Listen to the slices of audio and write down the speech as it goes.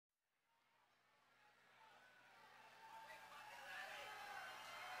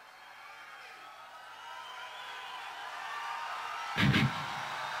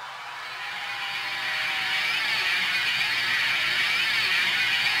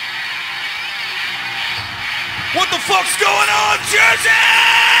What the fuck's going on,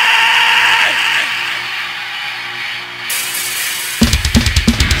 Jersey?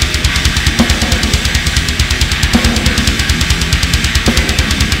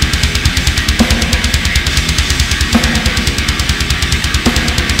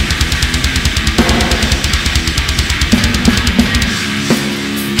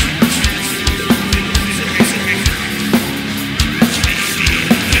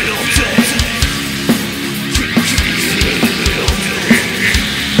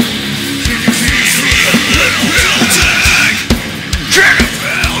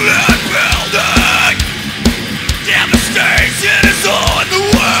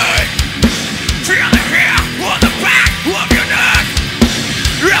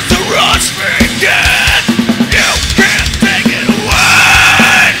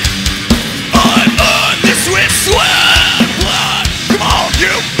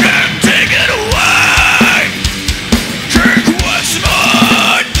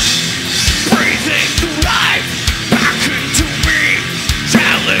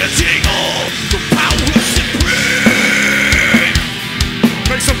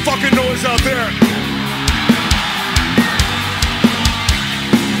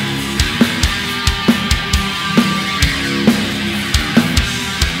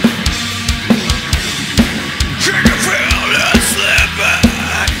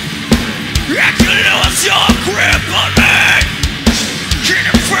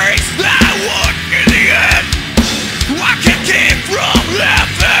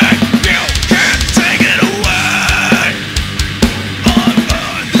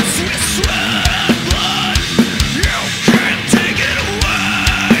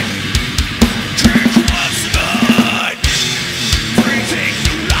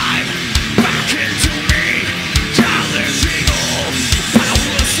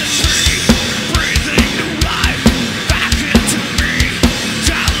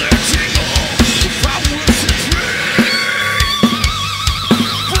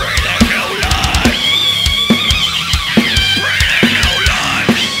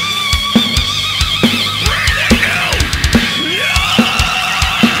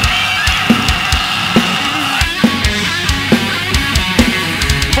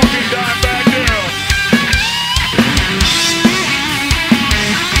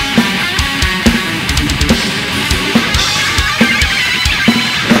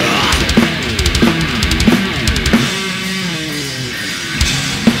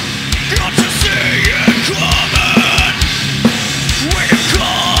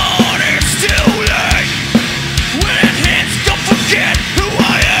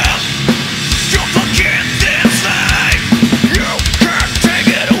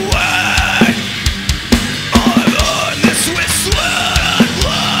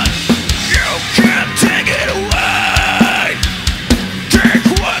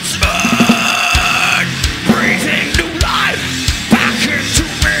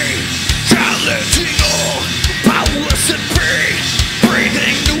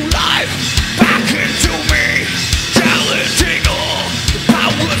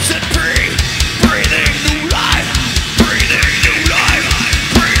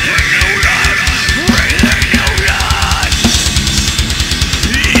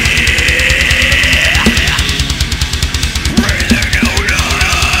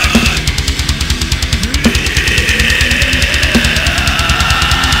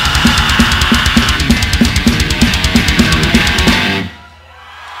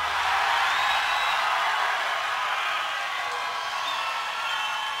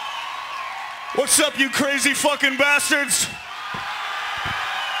 What's up, you crazy fucking bastards?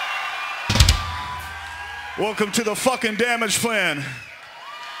 Welcome to the fucking Damage Plan.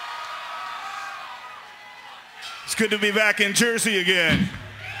 It's good to be back in Jersey again.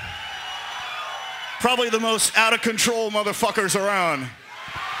 Probably the most out of control motherfuckers around.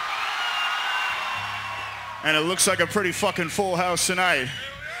 And it looks like a pretty fucking full house tonight.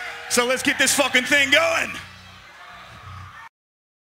 So let's get this fucking thing going.